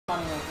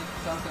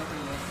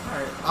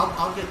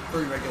I'll get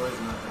 3 regulars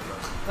and nothing.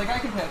 Like I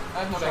can pick.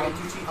 I have no problem.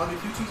 I'll get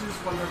 2 cheeses,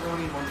 1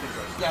 pepperoni, 1 kid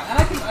roast. Yeah, and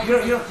I can.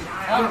 You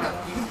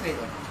can pay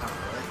like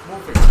right?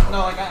 We'll figure it out.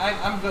 No, like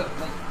I'm good.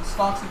 Like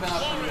stonks have been up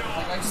for me.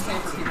 Like I can pay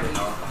for people.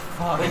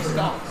 Like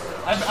stonks.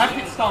 I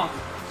picked stonk.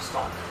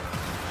 Stonk.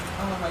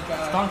 Oh my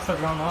god. Stonks have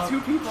grown up.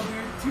 2 people,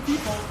 dude. 2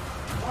 people.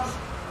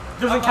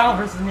 Doesn't count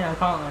versus me. I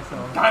count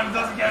myself. God, it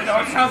doesn't get it. No,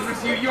 it counts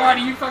versus you. You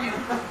fucking.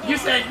 You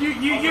said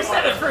you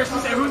said it first.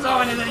 You said who's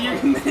on, and then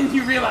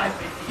you realized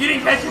you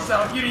didn't catch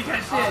yourself. You didn't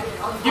catch shit.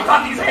 You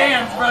caught these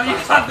hands, brother. You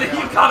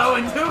caught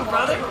 0-2,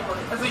 brother.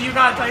 That's what you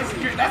got, Tyson.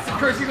 That's the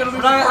curse. You're gonna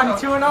lose. I'm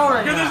 2-0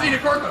 right You're now. losing to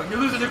Corco.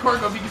 You're losing to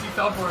Corco because you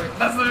fell for it.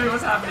 That's literally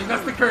what's happening.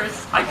 That's the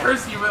curse. I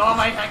curse you with all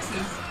my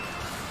hexes.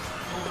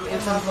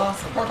 It's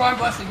awesome. Corco, I'm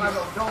blessing you.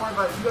 Don't worry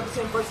about it. You got the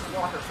same price as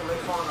Walker, so make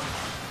fun of him.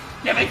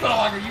 Yeah, make fun of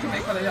Walker. You can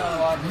make fun of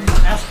Walker.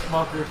 Ask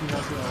Walker if he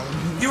knows who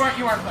owns. You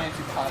weren't playing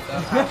super hot though.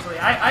 Actually,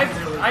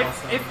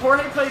 if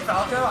Fortnite played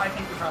Falco, I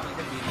think we probably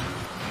could beat him.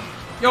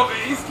 Yo,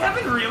 is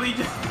Kevin really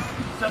just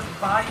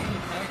buying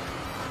pick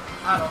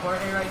out of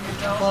Fortnite right here,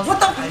 Joe? What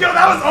the? Yo,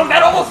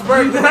 that almost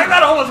worked.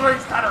 That almost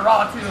works kind of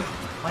raw too.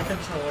 My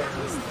controller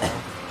is slow.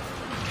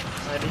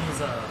 I think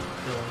he's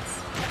builds.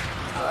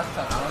 Oh, that's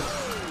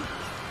tough.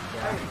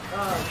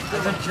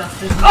 I've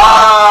adjusted.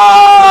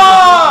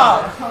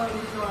 Oh!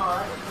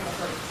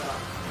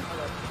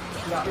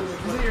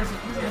 Who's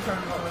your turn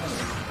to win?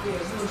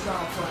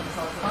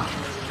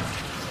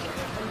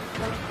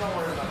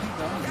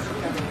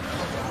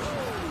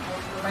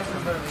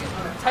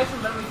 Tyson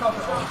literally fell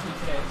for 0-2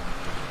 today.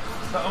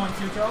 The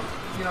 0-2 joke?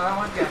 You know that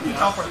one? Yeah, he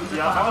fell for it.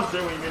 Yeah, I was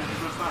there when you made it the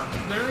first time.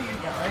 Literally,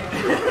 yeah, right?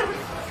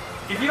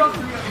 If you don't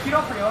 3-0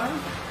 him,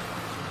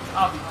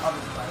 I'll be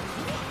surprised.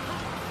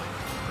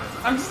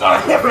 I'm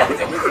sorry, I'm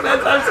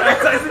sorry,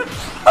 Tyson.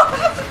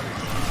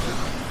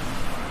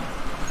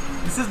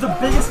 This is the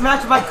biggest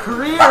match of my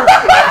career!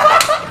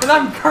 And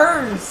I'm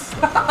cursed!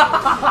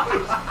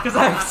 Because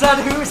I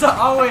said who's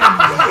Owen!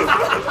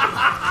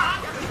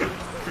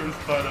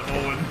 Cursed by the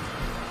Owen.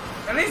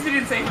 At least you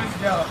didn't say who's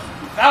Joe.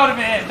 That would have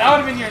been it. That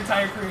would have been your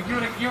entire career.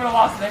 You would have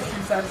lost the next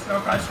 2 sets,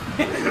 no question.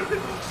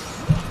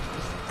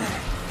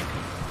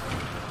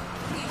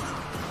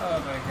 Oh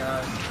my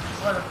god.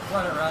 What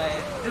a riot.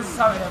 This is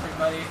coming,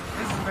 everybody.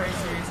 This is a very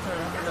serious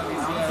tournament for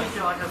WCS. I don't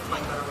feel like I was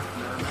playing better with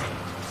you.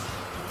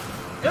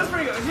 It was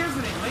pretty good. Here's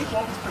the thing, Link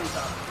Wolf is pretty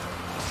tough.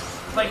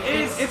 Like,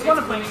 it's one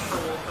of Link's.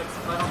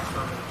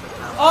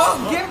 Oh,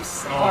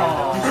 Gimps!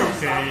 Oh,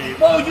 okay.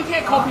 Whoa, you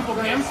can't call people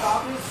Gimps.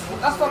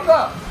 That's fucked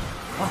up.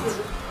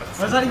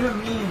 What does that even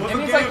mean? It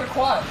means like the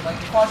quad. Like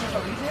the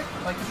quadriplegic.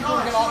 Like the people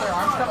who get all their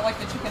arms cut like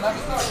the chicken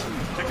nugget.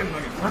 Chicken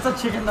nugget. What's a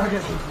chicken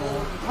nugget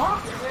before?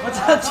 Huh? What's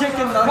a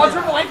chicken nugget?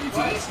 Quadruple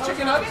amputees?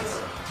 Chicken nuggets?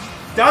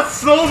 That's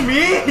so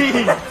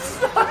mean!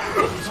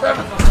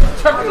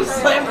 Trevor just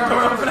slammed the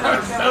door open. I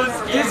was so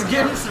scared. Is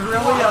Gimps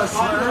really a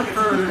slur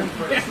for...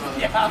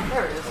 Yeah.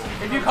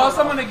 If you call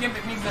someone a gimp,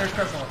 it means they're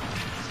crippled.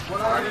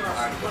 I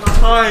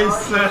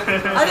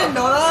didn't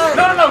know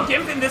that! No,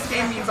 gimp in this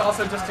game means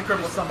also just to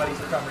cripple somebody's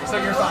recovery, so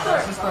you're fine.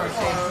 It's just throwing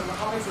shade.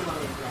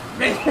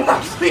 Make me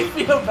actually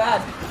feel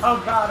bad.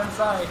 Oh god, I'm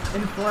sorry.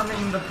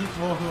 Informing the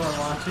people who are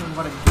watching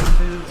what a gimp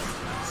is.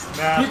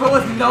 Smash People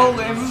with no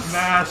limbs.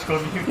 Smash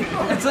community.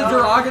 It's a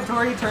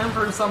derogatory term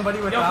for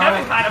somebody without... Yo,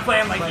 Kevin kind of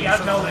playing like he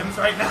has no limbs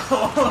right now.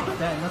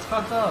 Dang, that's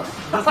fucked up.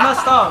 That's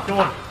messed up.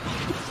 Come on.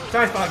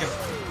 Try pocket.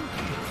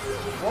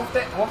 Wolf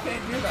can't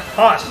do that.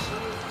 Hush.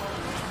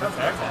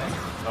 Perfect.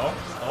 Oh.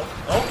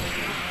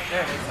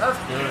 There it is. That was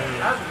good.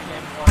 That was a good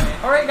game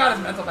point. Already got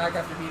his mental back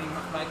after beating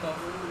Michael.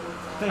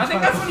 I think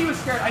that's when he was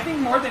scared. I think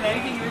more than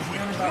anything he was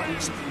scared about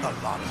beating.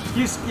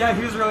 Yeah,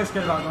 he was really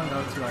scared about going to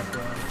O2, I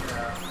feel.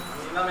 Yeah.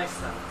 That makes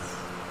sense.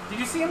 Did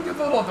you see him do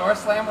the little door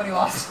slam when he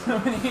lost?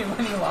 when he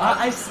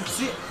lost?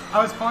 I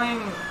was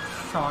playing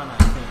Sean, I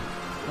think,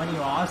 when he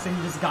lost, and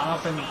he just got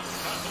up and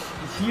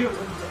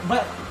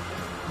but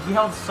he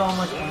held so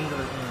much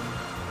anger in.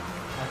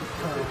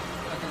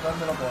 Like a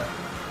little boy.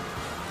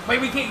 Wait,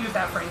 we can't use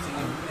that phrasing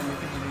in the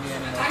community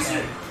anymore.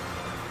 Tyson,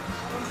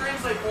 come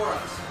translate for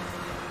us.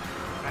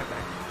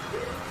 Okay.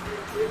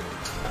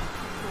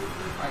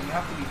 Alright, you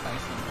have to be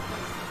Tyson.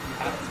 You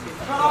have to be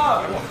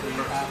Tyson.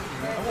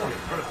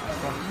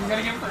 You're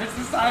gonna get first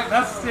this time?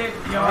 That's sick.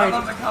 Yo, I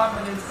love the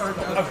confidence towards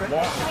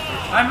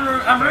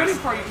I'm rooting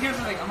for you. Here's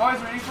the thing, I'm always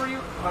rooting for you,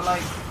 but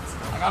like,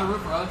 I gotta root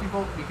for other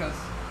people because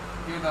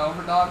you're the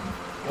overdog.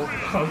 Oh,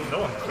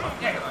 no one.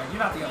 Yeah, you're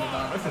not the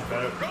underdog. This is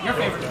better. Your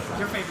favorite.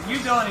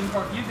 You, Dylan, and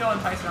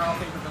Tyson are all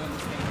favorite in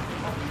this game.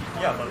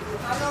 Yeah, but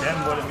then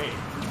what it mean?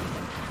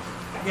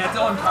 Yeah,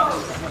 Dylan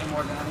probably way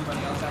more than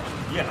anybody else,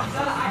 actually. Yeah.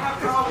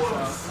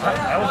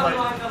 I was like,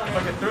 if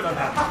I get third, I'm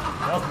happy.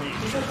 That was me.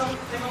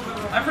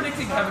 I'm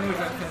predicting Kevin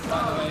would get fifth,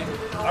 by the way.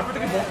 I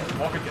predicted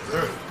Walker get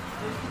third.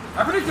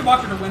 I predicted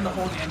Walker to win the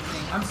whole damn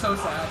thing. I'm so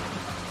sad.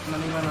 And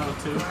then he went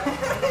O2.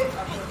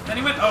 Then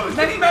he went Owen.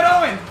 Then he met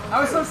Owen.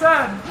 I was so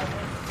sad.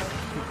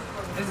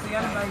 It's the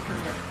end of my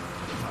career.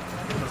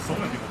 There's so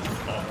many people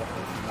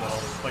well,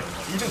 like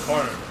even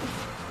Carter.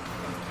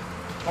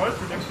 Carter's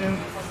prediction,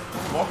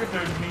 Walker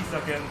third, me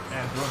second,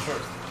 and Bruin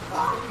first.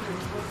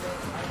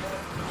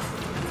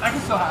 That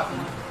can still happen.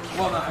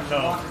 Well, no, actually,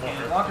 No, Walker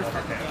can't. Walker's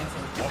Walker technically can't.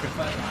 canceled. Walker's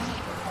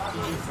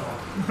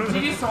But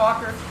GG's to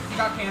Walker. He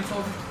got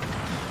canceled.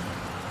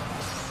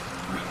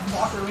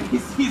 Walker, when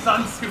he's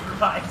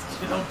unsupervised,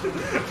 chill.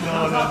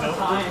 No.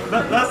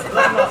 Let's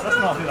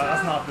not do that.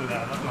 Let's not do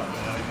that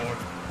anymore.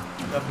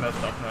 That's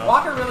messed up now.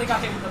 Walker really got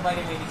hit with the bite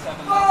of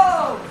 87.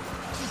 Oh!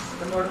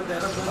 The more that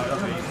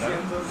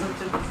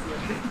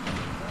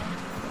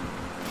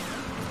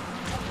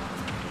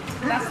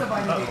That's the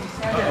bite of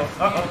 87.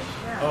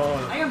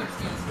 Oh. I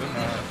understand.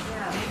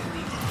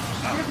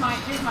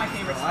 Here's my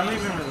favorite. I don't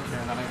even really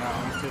care that I got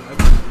honest too.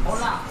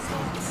 Hola.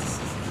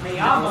 Me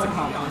llamo.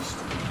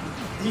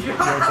 Your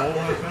goal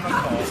has been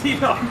accomplished.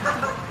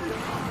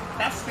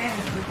 That's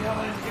Spanish.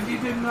 If you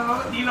didn't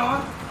know,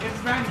 Dilon is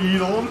Spanish.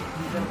 Dilon?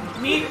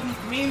 Mi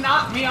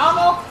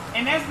amo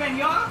en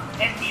español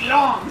es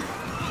Dilon.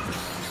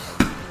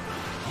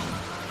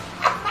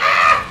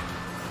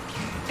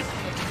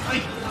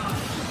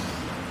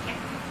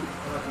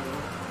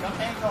 Yo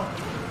tengo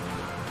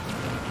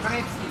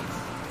breadsticks.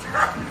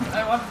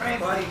 I want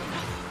breadsticks.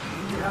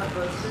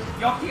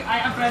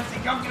 I am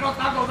breadsticks. Yo quiero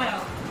Taco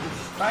Bell.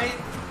 Right?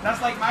 That's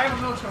like my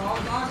little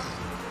chihuahua dog.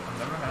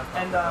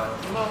 And a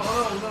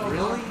little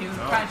Really? He was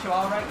kind of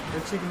chihuahua, right?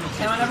 chicken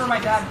And whenever my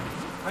dad,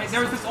 right,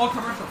 there was this old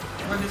commercial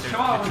where this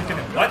chihuahua was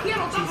What?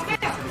 Quiero Taco Bell,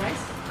 right?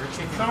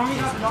 chicken. So when we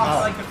got the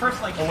dog, like the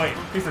first like Oh wait,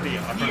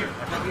 quesadilla. year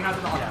that we had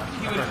the dog,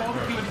 he would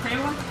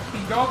cradle him,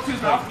 he'd go up to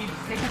his mouth, he'd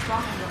take his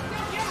thumb and go,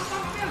 Quiero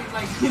Taco Bell.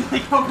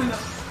 He'd open the,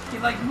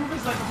 he'd like move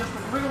his like just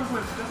wiggle his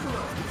lips just a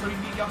little, so he'd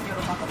be yelling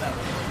Quiero Taco Bell.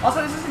 Also,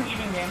 this is an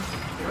even game.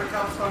 Here it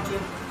comes, Funky.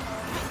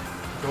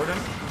 Jordan?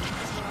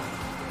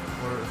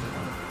 Where is it?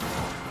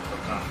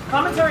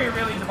 Commentary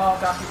really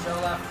devolved after Joe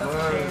left. That's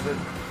a shame.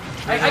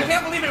 I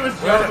can't believe it was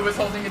Joe who was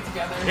holding it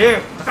together.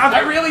 Here! I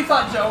really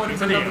thought Joe would have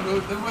been on the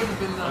move. It would have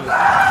been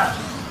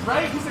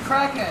right? He's a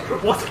crackhead.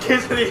 What's a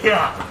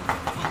quesadilla?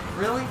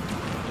 Really?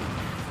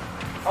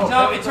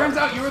 Joe, it turns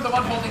out you were the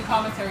one holding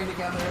commentary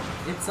together.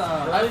 It's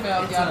I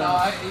failed. Yeah,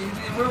 no.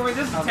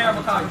 This is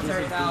terrible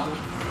commentary now.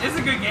 This is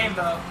a good game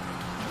though.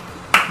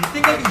 You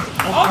think I can?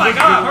 Oh my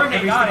God,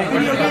 Jorge got it.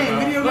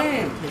 Video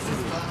game.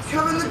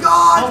 Kevin the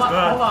God!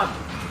 Hold on.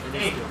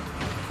 Hey,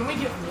 can we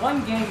get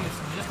one game that's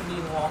just me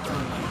and Walker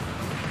and like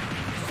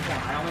just one?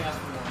 I only ask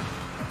for one.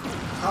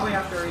 Probably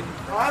after 8.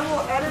 I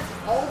will edit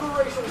all the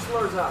racial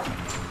slurs out.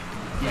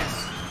 Yes.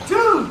 2!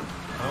 No!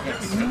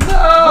 Let's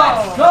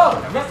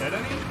go.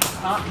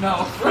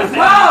 No. It's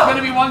gonna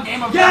be one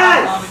game of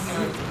Yes!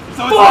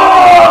 So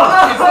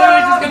it's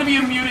literally just gonna be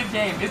a muted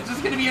game. It's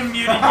just gonna be a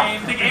muted game.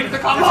 The game, the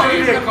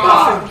commentary is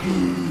gonna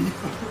be.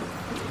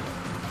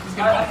 He's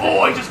gonna go,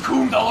 oh, I just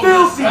coomed all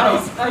over the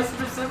house. I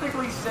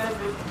specifically said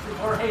that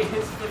Jorge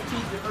hits 15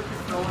 different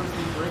controllers and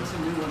he breaks a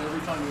new one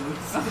every time he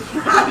loses.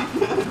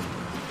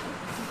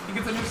 He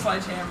gets a new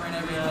sledgehammer and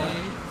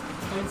everything.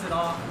 Turns it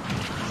off.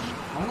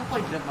 I want to play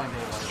Dead by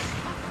Daylight.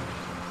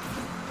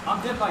 I'm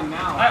Dead by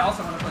now. I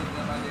also want to play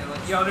Dead by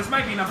Daylight. Yo, this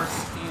might be number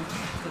 16.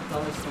 The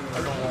dullest thing.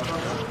 I don't want to.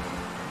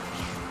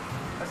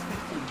 That's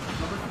 15.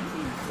 Number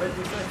 15. What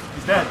did you say?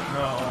 He's dead.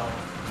 No.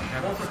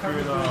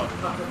 Screw it up.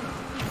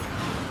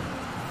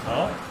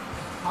 Oh?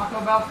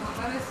 Taco Bell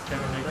lettuce?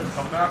 Kevin make him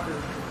come back?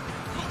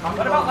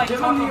 What about like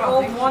Give Taco him the Bell?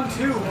 old one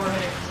too,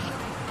 Jorge.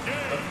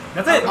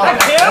 That's it! That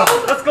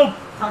killed? Let's go!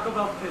 Taco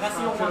Bell. That's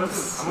the old one too.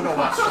 I'm gonna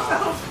watch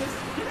that.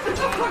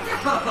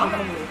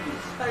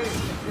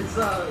 It's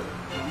number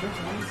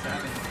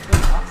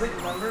 27. Wait,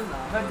 remember?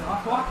 The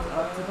dog walked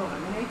up to the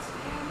lemonade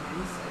stand and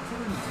he said to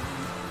the man,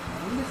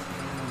 "Name this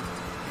man,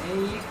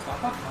 hey,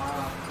 Papa,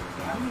 do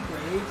you have any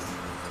grapes?"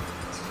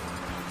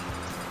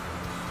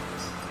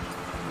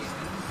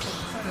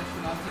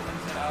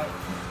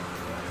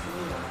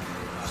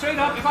 Straight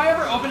up, if I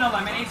ever open a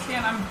lemonade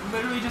stand, I'm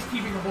literally just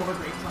keeping a bowl of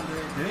grapes under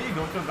it. Didn't you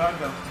go to a guy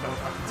that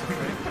was actually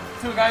great?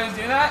 To a guy who's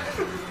doing that?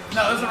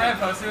 No, it was a red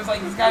post. It was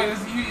like this guy it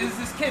was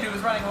this kid who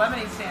was running a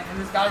lemonade stand,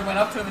 and this guy went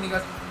up to him and he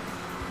goes,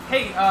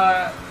 "Hey,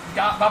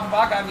 Papa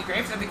got me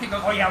grapes," and the kid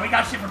goes, "Oh yeah, we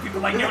got shit for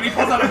people like you." And he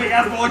pulls out a big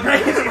ass bowl of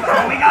grapes. He's like,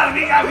 "Oh, we got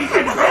shit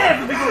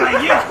for people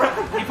like you."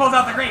 He pulls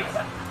out the grapes.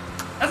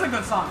 That's a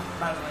good song,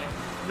 by the way.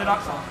 The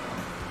Duck song.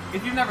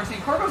 If you've never seen,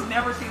 Corgo's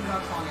never seen the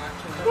Duck song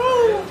actually.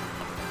 Woo!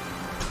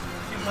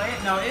 You play it?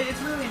 No,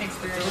 it's really an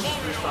experience. What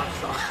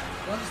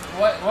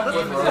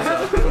game is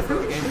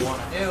The game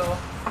won. it? Ew.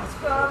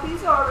 Stop,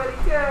 he's already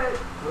dead.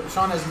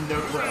 Sean has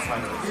no clue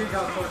how to Here you go,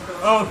 Corco.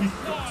 Oh, he's...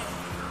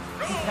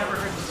 He's never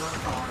heard the Duck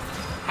song.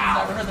 He's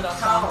never heard the Duck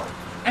song.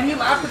 And he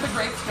laughed at the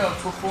grape joke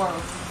before.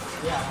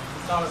 Yeah, he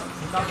thought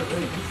it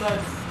good. He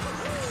said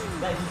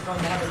that he's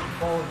going to have a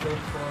bowl of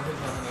grapes for his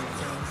lemonade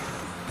stand.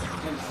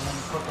 And then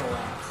Corco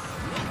laughed.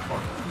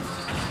 He's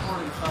just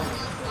recording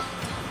something.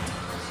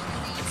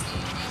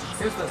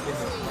 Here's the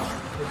video.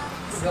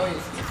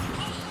 Resilience.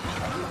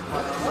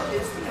 What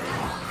is the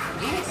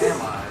name?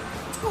 Am I?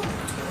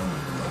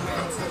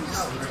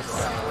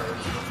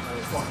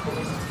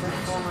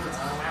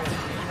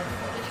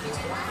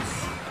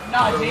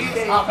 Nah, G,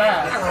 it's not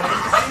bad.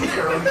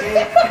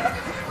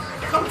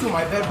 Come to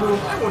my bedroom.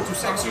 I want to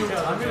sex you.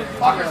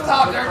 Fuckers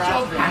talk, they're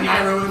children.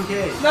 Nairo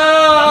MK.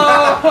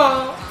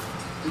 No!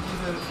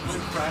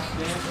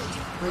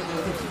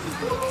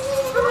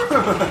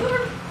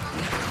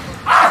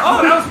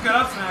 Oh, that was a good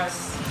up smash.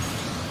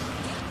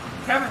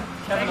 Kevin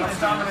is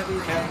dominant.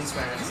 Kevin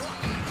smash.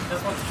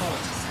 That's what's called.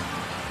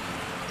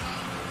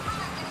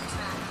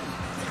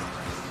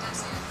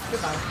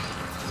 Goodbye.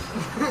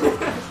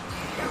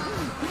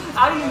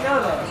 How do you know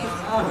that?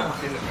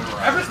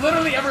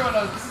 Literally everyone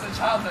knows this is a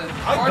childhood.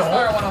 I Forest don't.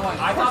 Fire 101.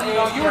 I thought you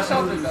were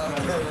sheltered though.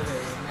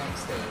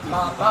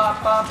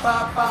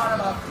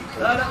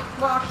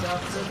 Walked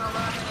up to the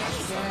running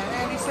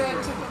and he said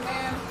to the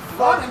man,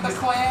 one in the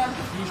clan,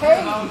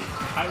 hey!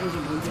 I was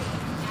a movie.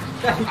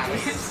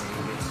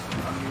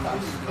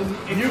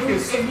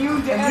 Mucus.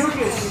 Immune to Mucus.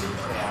 everything.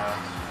 Yeah.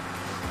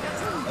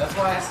 That's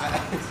why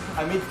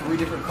I made 3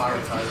 different fire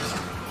types.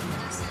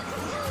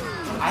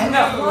 I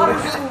have water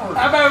sword.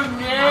 How about I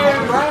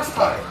have you? grass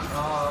type.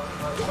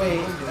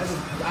 Wait,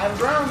 I have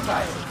ground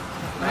type.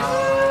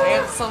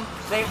 Handsome,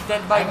 they've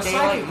dead I by have a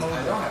daylight. psychic. I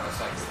don't have a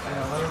psychic. I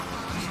have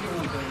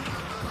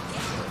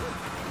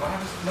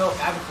no, I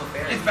have a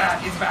Clefairy. It's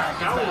back. It's back.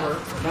 That would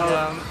work. No,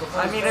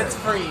 I mean, it's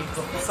free,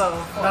 so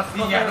That's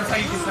how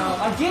you can tell.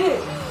 I get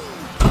it.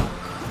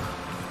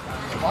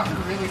 Walker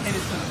really hit it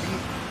to the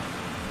beat.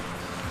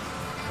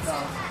 No.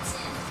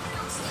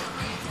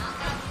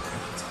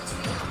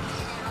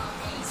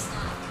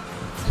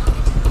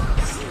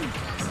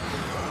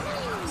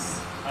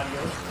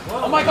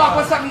 Oh my god,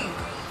 what's that mean?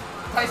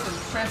 Tyson,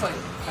 translate.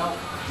 Help. It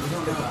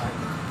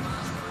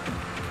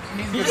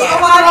means Come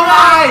goodbye. on,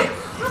 alive!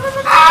 You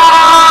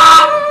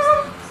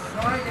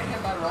already get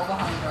hit by roll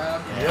behind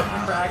grab. Yep.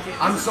 Bracket.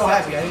 I'm so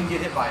happy I didn't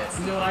get hit by it.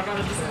 You know what I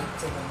gotta do?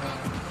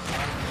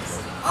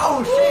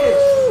 Oh shit!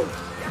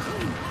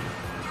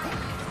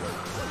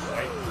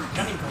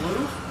 Getting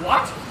glue?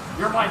 What?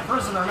 You're my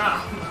prisoner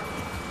now.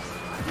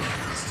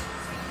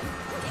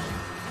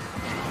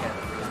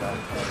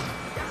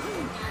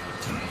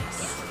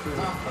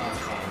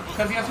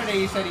 Because yesterday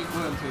you said he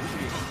flew into a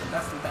tree.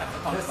 That's the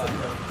fun stuff.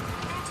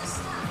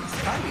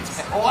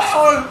 Oh,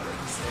 wow!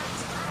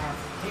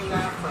 He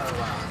laughed for a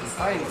while.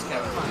 I think it's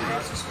Kevin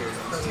Lee's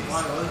experience. Why?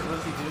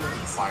 What's he do?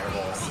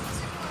 Fireball.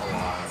 A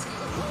lot.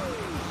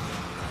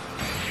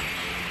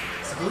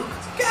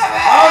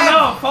 Oh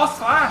no! False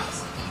flash!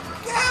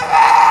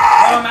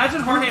 Oh,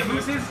 imagine Jorge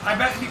loses. I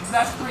bet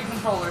that's 3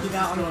 controllers.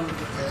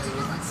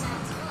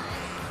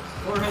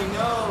 Jorge,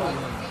 no.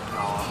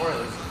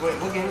 Wait,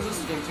 what game is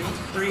this? Game 2?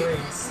 3.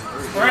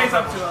 Jorge's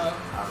up to a...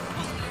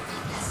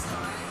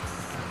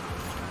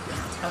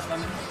 That's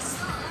funny.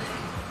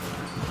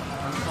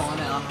 I'm calling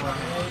it on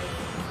Jorge.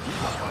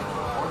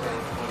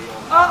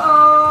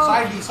 Uh-oh!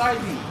 Side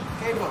B.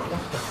 Cable.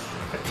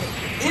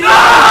 No!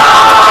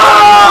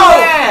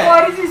 Why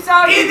did you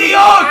sound Idiot!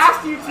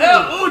 asked you to?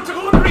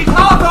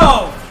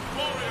 Falco!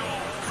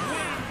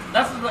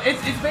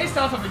 It's based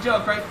off of a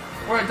joke, right?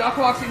 Where a duck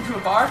walks into a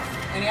bar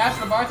and he asks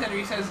the bartender,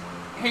 he says,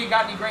 hey,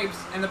 got any grapes?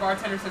 And the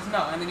bartender says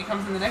no. And then he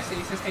comes in the next day,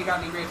 he says, hey, got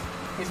any grapes?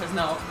 He says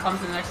no.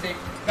 Comes in the next day,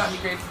 got any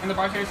grapes? And the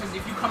bartender says,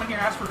 if you come in here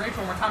and ask for grapes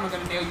one more time, I'm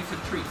going to nail you to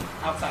the tree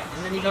outside.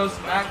 And then he goes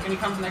back and he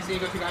comes the next day, he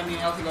goes, you got any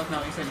else? He goes,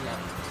 no. He said, yeah.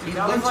 He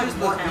lynches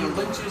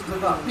the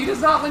duck. He does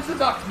not lynch the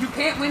duck. You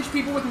can't lynch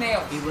people with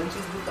nails. He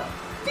lynches the duck.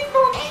 Ding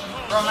dong.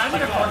 Bro,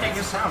 imagine if Jorge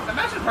gets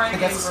Imagine Jorge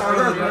That's gets the sound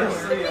of the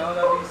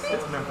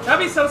That'd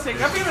be so sick.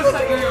 That'd be the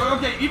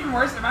okay, even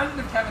worse, imagine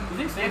if Kevin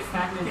gets the next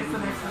one.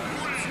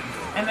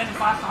 And then his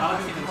last time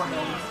he gets Jorge.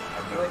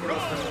 Like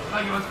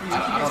it was for you.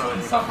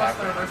 It's so close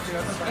to reverse you.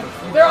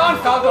 They're on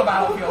Falco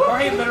Battlefield.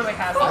 Jorge literally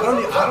has that.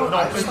 I don't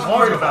know. It's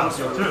Mario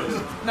Battlefield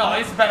too. No,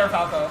 it's better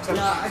Falco.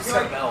 Yeah, I feel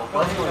like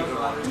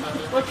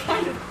What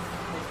kind of?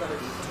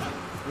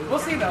 We'll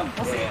see though.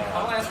 We'll see.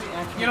 I'll ask the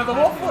answer. You know, the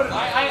Wolf would.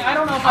 I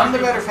don't know if I'm the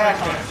better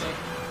Pac-Man.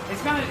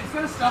 It's gonna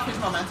stuff his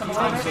momentum a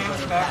little bit.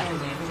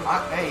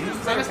 Hey, who's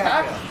the better Samus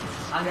Pac?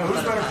 Pac-Man? Yeah,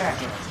 who's better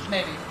Pac-Man?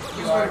 Maybe.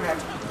 Who's You are. better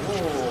Pac-Man?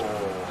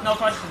 Whoa. No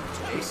question.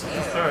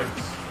 Third.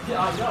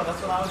 Yeah, I know.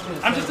 That's what I was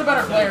gonna say. I'm just a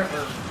better player.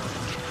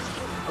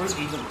 Where's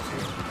Ethan?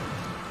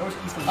 Where's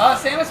Ethan?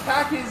 Samus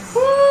Pac is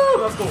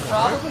Let's go.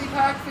 probably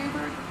Pac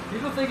favored.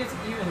 People think it's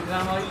even, and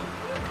I'm like,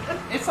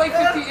 It's like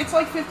 50. It's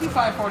like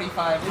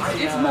 55-45.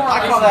 It's more.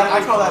 I call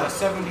that a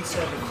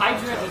 77.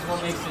 hydrant is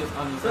what makes it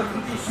uneven.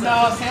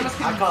 No, Samus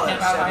can. I call that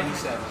can't a have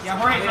 77. Yeah,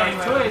 Jorge's Yeah,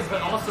 anyway. choice,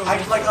 but also I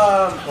like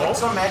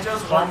some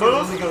matchups where it can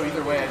only go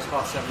either way. I just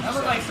call it 77. That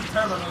was like some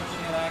turbo move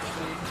shit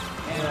actually.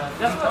 yeah,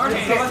 that's what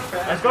Jorge.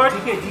 Let's go.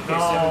 DK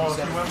No, she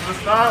 77. went for the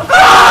style.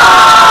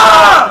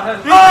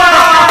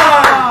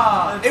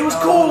 It was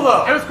cool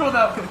though. It was cool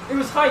though. It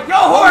was hype. Yo,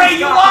 Jorge,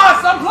 you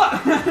lost. Unplug.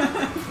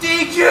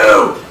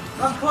 DQ.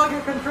 Unplug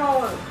your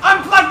controller.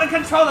 Unplug the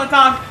controller,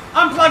 Don.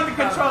 Unplug the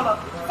controller.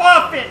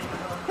 Forfeit.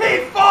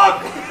 He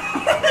fucked.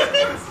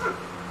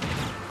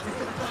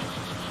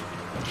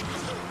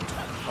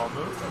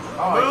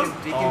 Oh,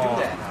 he can do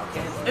that now.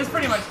 Can't he? It's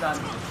pretty much done.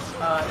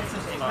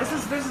 This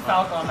is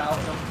Falco on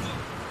Battlefield.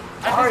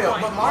 I Mario,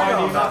 point. but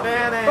Mario. Got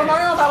Vanny. But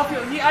Mario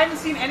Battlefield, I haven't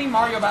seen any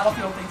Mario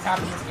Battlefield things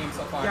happen in this game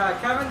so far. Yeah,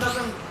 Kevin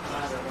doesn't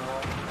matter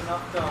well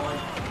enough to like.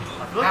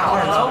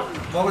 Ow.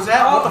 What was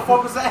that? What the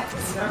fuck was that?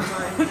 Never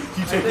mind.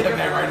 You take that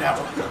back right now.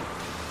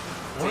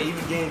 It's an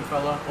even game,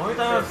 fella. Only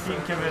time I've seen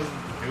Kevin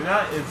do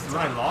that is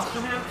when I lost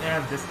to him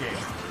and this game.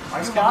 Why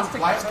is You lost to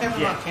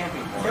Kevin Yeah. not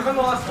camping for? Kevin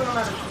lost to him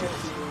at a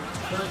TNT.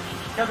 But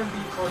Kevin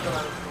beat Falco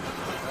at a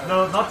TNT.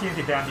 No, not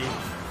TNT, Dandy.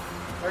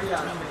 Or yeah,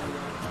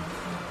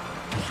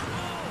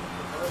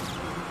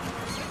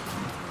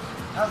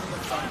 That was a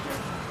good song here.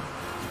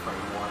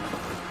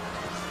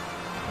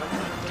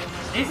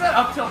 He's at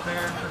up tilt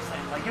there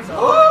percent. Like it's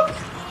over.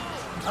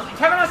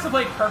 Kevin has to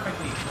play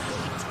perfectly.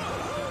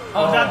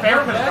 Oh, that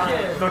bear could have done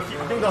it. No,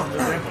 I think that was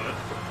the same with it.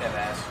 Dead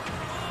ass.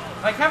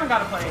 Like Kevin got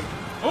to play.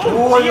 Oh,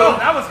 Ooh, no.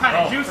 that was kind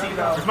of Oh. juicy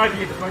though. This might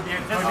be it, this might be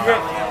it, this This might is be it.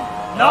 probably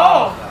it.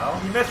 No!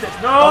 You missed it.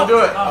 No! Don't do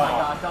it. Oh my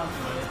god, don't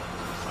do it.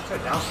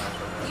 It's down smash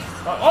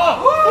right Oh!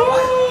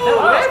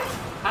 What?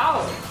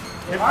 How?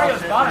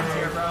 Mario's bottoms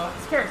here, bro.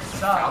 This character there.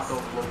 sucks. Falco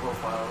low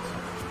profiles.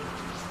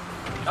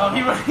 Oh,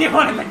 he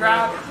wanted the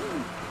grab.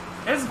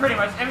 This is pretty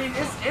much. I mean,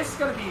 it's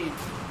gonna be.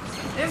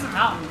 It's a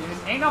mountain, dude.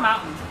 Ain't no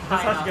mountain.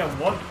 This has to get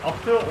one up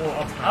tilt or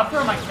up smash? Up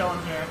throw might kill him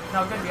here.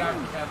 No, good behind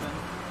from Kevin.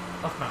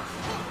 Up smash.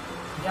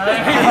 Yeah.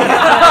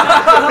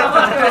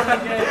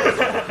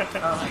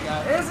 Oh my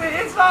god.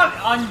 It's not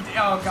on.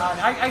 Oh god.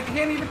 I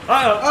can't even.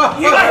 Uh-oh.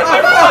 You got hit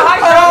by high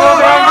throw.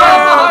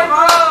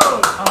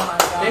 Oh my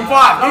god. Game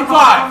 5. Game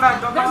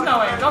 5. There's no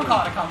way. Don't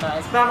call it a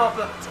comeback. Spam up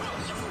the.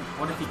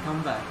 What if he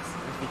comebacks?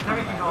 How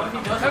can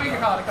you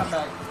call it a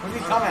comeback? What do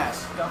you come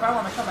ass? No, if I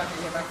want my comeback, I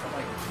get back to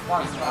like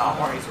water. Oh,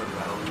 Mario's already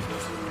battle.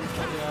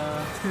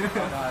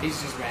 Yeah. He's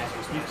just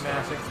mashing. He's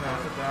smashing,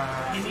 smashing, He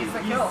smashing. needs the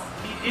kill.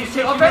 He's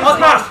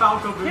smash!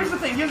 Falco boost. Here's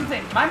the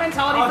thing. My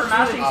mentality Oh, for shit.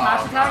 mashing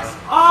smash attacks.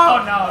 Oh!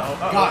 Oh no.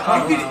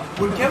 God, you could.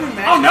 When Kevin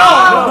mashed. Oh no!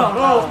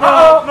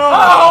 No!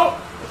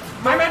 Oh!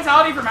 My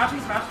mentality for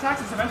matching smash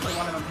attacks is eventually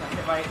one of them can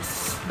hit by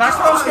back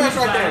throw Smash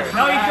right there.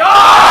 No, you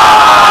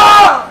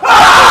don't!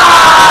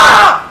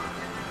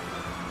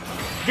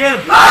 Get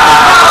him!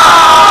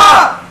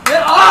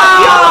 Get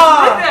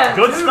off!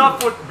 Good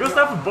stuff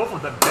with both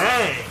of them.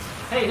 Dang!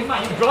 Hey, hit my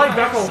hit. Going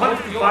back on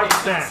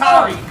 155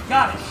 Sorry,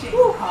 got it. Shit.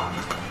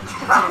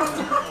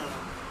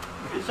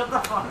 Shut the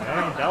fuck up.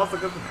 Dang, that was a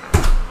good.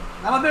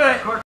 That'll do it.